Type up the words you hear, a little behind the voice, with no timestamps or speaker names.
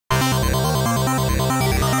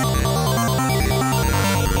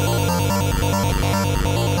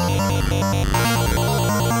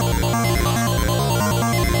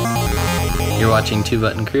watching Two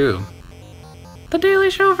Button Crew, the daily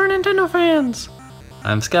show for Nintendo fans.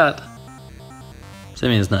 I'm Scott.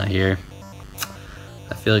 Simeon's not here.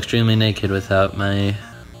 I feel extremely naked without my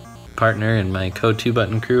partner and my co-Two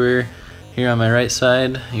Button Crewer here on my right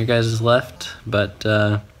side, your guys' left, but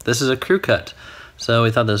this is a crew cut. So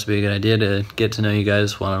we thought this would be a good idea to get to know you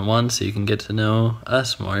guys one-on-one so you can get to know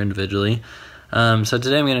us more individually. So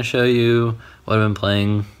today I'm going to show you what I've been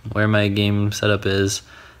playing, where my game setup is,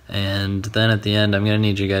 and then at the end I'm going to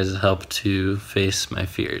need you guys' help to face my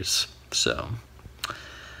fears. So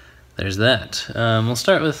there's that. We'll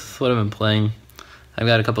start with what I've been playing. I've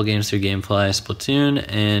got a couple games through GameFly, Splatoon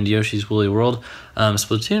and Yoshi's Woolly World.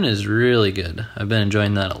 Splatoon is really good. I've been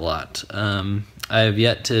enjoying that a lot. I have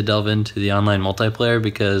yet to delve into the online multiplayer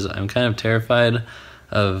because I'm kind of terrified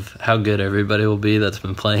of how good everybody will be that's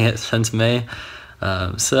been playing it since May.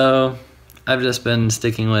 So I've just been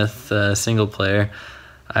sticking with single player.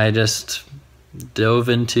 I just dove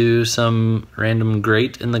into some random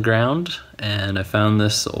grate in the ground and I found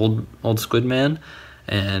this old squid man,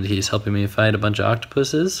 and he's helping me fight a bunch of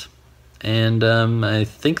octopuses. And I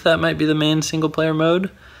think that might be the main single player mode,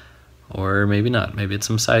 or maybe not. Maybe it's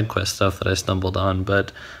some side quest stuff that I stumbled on,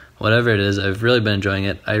 but whatever it is, I've really been enjoying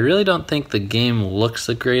it. I really don't think the game looks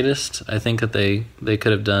the greatest. I think that they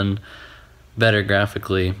could have done better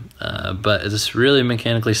graphically, but it's really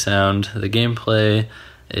mechanically sound. The gameplay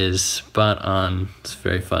is spot on. It's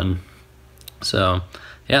very fun. So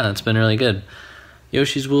yeah, it's been really good.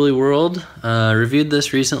 Yoshi's Woolly World, reviewed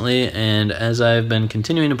this recently, and as I've been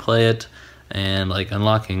continuing to play it and like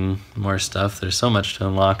unlocking more stuff, there's so much to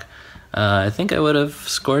unlock, I think I would have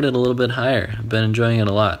scored it a little bit higher. I've been enjoying it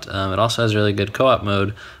a lot. It also has a really good co-op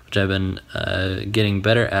mode, which I've been getting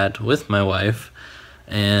better at with my wife,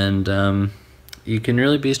 and you can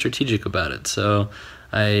really be strategic about it. So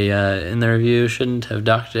I, in the review, shouldn't have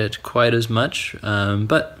docked it quite as much,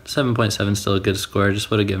 but 7.7 is still a good score. Just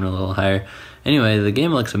would have given it a little higher. Anyway, the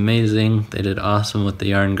game looks amazing. They did awesome with the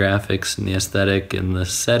yarn graphics and the aesthetic and the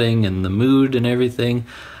setting and the mood and everything.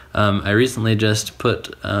 I recently just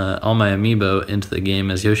put all my amiibo into the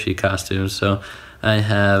game as Yoshi costumes, so I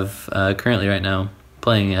have currently right now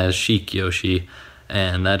playing as Chic Yoshi,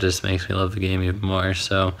 and that just makes me love the game even more.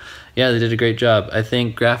 So yeah, they did a great job. I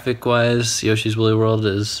think graphic-wise, Yoshi's Woolly World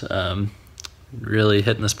is really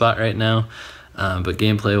hitting the spot right now. But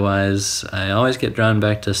gameplay-wise, I always get drawn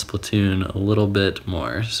back to Splatoon a little bit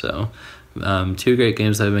more. So two great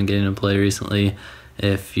games that I've been getting to play recently.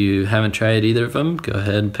 If you haven't tried either of them, go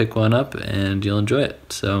ahead and pick one up and you'll enjoy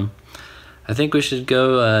it. So I think we should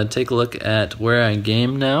go take a look at where I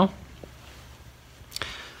game now.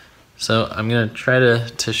 So I'm going to try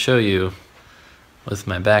to show you with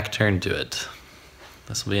my back turned to it.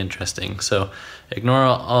 This will be interesting. So ignore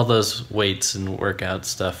all those weights and workout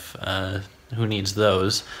stuff. Who needs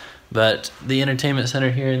those? But the entertainment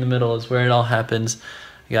center here in the middle is where it all happens.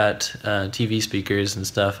 You got TV speakers and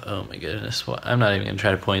stuff. Oh my goodness, I'm not even gonna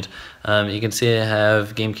try to point. You can see I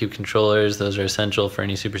have GameCube controllers. Those are essential for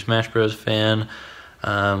any Super Smash Bros. Fan.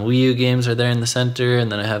 Wii U games are there in the center,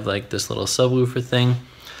 and then I have like this little subwoofer thing.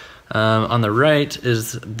 On the right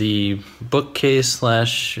is the bookcase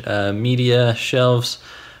slash media shelves,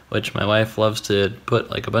 which my wife loves to put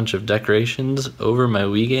like a bunch of decorations over my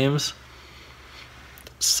Wii games.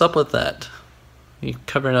 Sup with that? You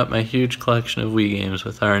covering up my huge collection of Wii games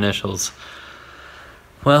with our initials.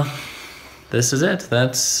 Well, this is it.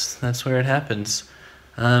 That's where it happens.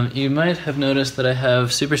 You might have noticed that I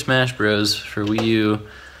have Super Smash Bros. For Wii U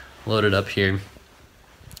loaded up here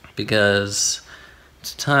because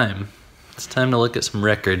it's time. It's time to look at some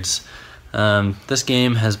records. This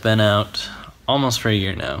game has been out almost for a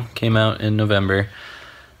year now. Came out in November.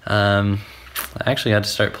 I actually had to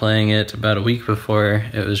start playing it about a week before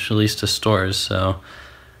it was released to stores, so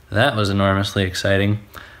that was enormously exciting.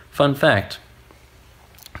 Fun fact,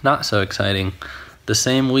 not so exciting, the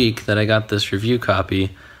same week that I got this review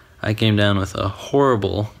copy, I came down with a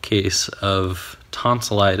horrible case of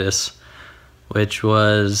tonsillitis, which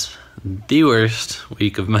was the worst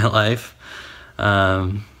week of my life.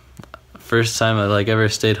 First time I ever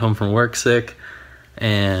stayed home from work sick,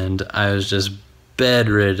 and I was just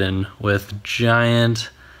bedridden with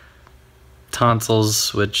giant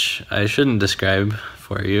tonsils, which I shouldn't describe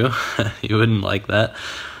for you. You wouldn't like that.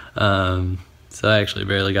 So I actually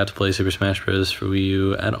barely got to play Super Smash Bros. For Wii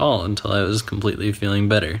U at all until I was completely feeling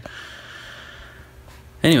better.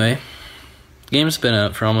 Anyway, the game's been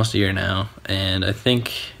out for almost a year now, and I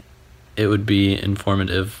think it would be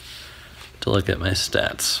informative to look at my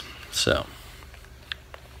stats. So,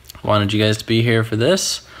 wanted you guys to be here for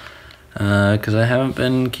this. because I haven't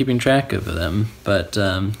been keeping track of them. But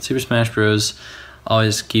Super Smash Bros.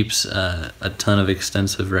 Always keeps a ton of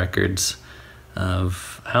extensive records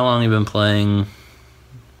of how long you've been playing,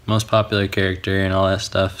 most popular character, and all that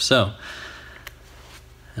stuff. So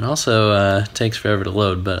it also takes forever to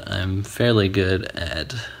load, but I'm fairly good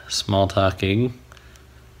at small talking,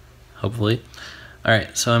 hopefully.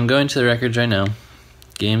 Alright, so I'm going to the records right now.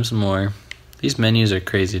 Games and more. These menus are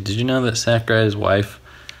crazy. Did you know that Sakurai's wife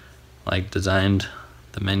designed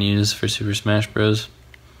the menus for Super Smash Bros?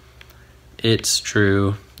 It's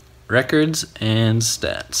true. Records and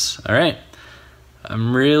stats. Alright.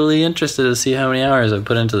 I'm really interested to see how many hours I've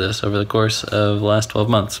put into this over the course of the last 12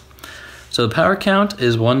 months. So the power count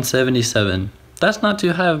is 177. That's not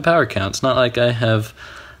too high of a power count. It's not like I have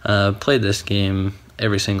played this game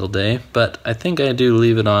every single day, but I think I do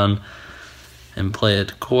leave it on and play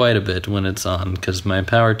it quite a bit when it's on, because my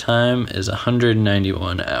power time is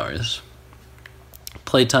 191 hours.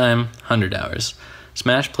 Playtime, 100 hours.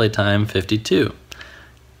 Smash playtime, 52.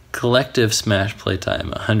 Collective Smash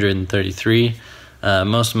playtime, 133.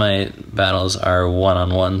 Most of my battles are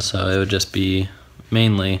one-on-one, so it would just be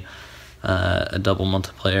mainly a double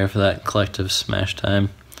multiplayer for that collective Smash time.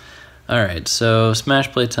 Alright, so Smash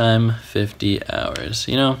playtime, 50 hours.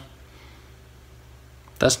 You know,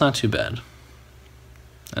 that's not too bad.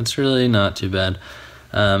 That's really not too bad.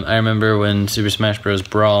 I remember when Super Smash Bros.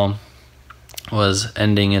 Brawl was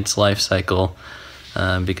ending its life cycle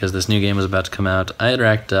because this new game was about to come out, I had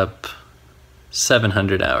racked up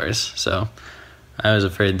 700 hours. So I was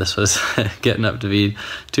afraid this was getting up to be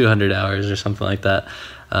 200 hours or something like that.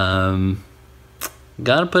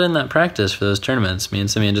 Gotta put in that practice for those tournaments. Me and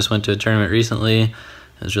Simeon just went to a tournament recently. It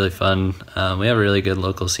was really fun. We have a really good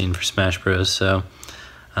local scene for Smash Bros. So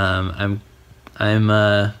I'm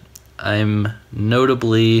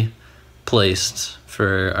notably placed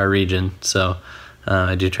for our region. So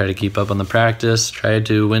I do try to keep up on the practice. Try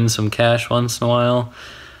to win some cash once in a while.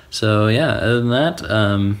 So yeah, other than that,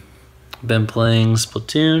 been playing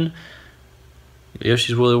Splatoon,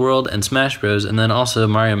 Yoshi's Woolly World, and Smash Bros. And then also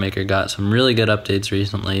Mario Maker got some really good updates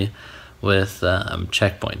recently with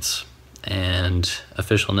checkpoints and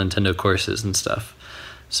official Nintendo courses and stuff.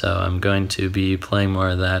 So I'm going to be playing more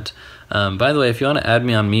of that. By the way, if you want to add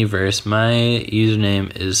me on Miiverse, my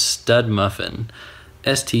username is StudMuffin.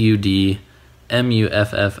 StudMuffin.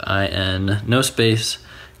 No space,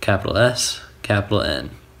 capital S, capital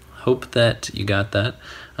N. Hope that you got that.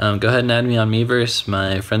 Go ahead and add me on Miiverse.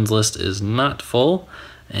 My friends list is not full,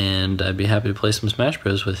 and I'd be happy to play some Smash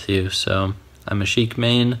Bros. With you. So I'm a Sheik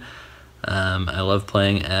main. I love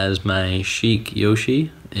playing as my Sheik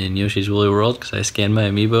Yoshi in Yoshi's Woolly World because I scanned my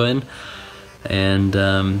amiibo in. And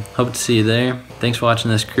hope to see you there. Thanks for watching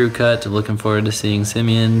this crew cut. Looking forward to seeing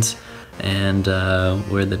Simeon's. And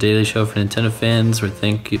we're the Daily Show for Nintendo fans. We're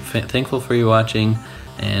thankful for you watching,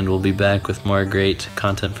 and we'll be back with more great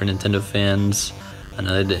content for Nintendo fans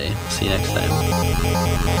another day. See you next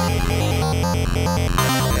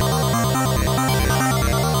time.